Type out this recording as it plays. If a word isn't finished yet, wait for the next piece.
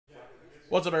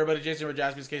What's up, everybody? Jason over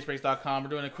at jaspyscasebreaks.com. We're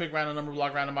doing a quick random number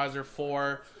block randomizer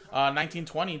for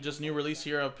 1920, just new release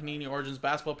here of Panini Origins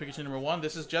Basketball Pikachu number 1.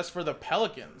 This is just for the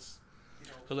Pelicans.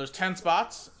 So there's 10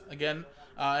 spots, again,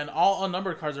 and all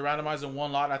unnumbered cards are randomized in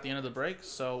one lot at the end of the break,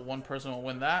 so one person will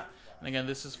win that. And again,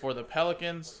 this is for the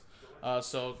Pelicans,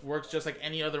 so it works just like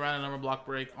any other random number block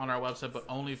break on our website, but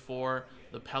only for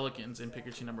the Pelicans in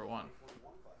Pikachu number 1.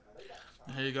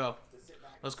 And here you go.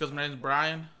 Let's go. My name is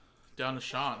Brian, down to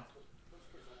Sean.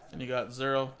 And you got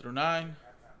 0 through 9.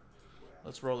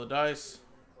 Let's roll the dice.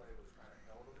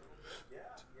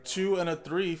 2 and a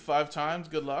 3, 5 times.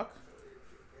 Good luck.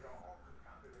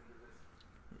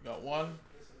 We got 1,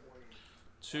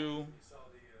 2,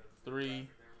 3,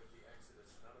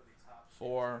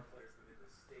 4,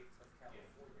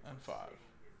 and 5.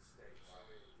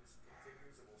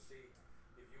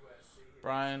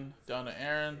 Brian down to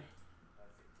Aaron.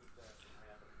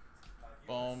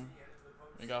 Boom.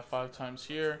 We got 5 times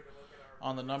here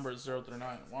on the numbers 0 through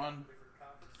 9. 1,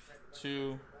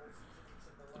 2,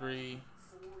 3,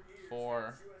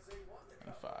 4,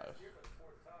 and 5.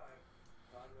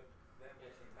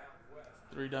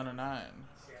 3 down to 9.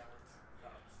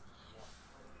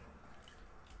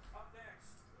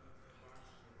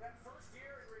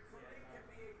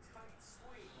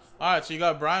 Alright, so you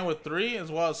got Brian with 3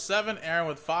 as well as 7, Aaron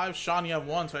with 5, Sean you have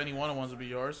 1, so any one of ones will be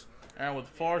yours. Aaron with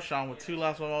 4, Sean with 2,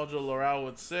 last one eligible, Laurel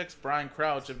with 6, Brian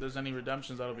Crouch, if there's any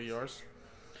redemptions, that'll be yours.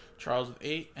 Charles with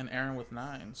 8, and Aaron with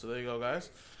 9. So there you go,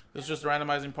 guys. This is just the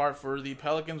randomizing part for the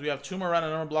Pelicans. We have 2 more random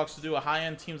number blocks to do, a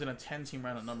high-end teams and a 10-team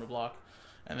random number block.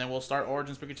 And then we'll start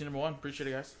Origins Pikachu number 1. Appreciate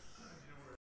it, guys.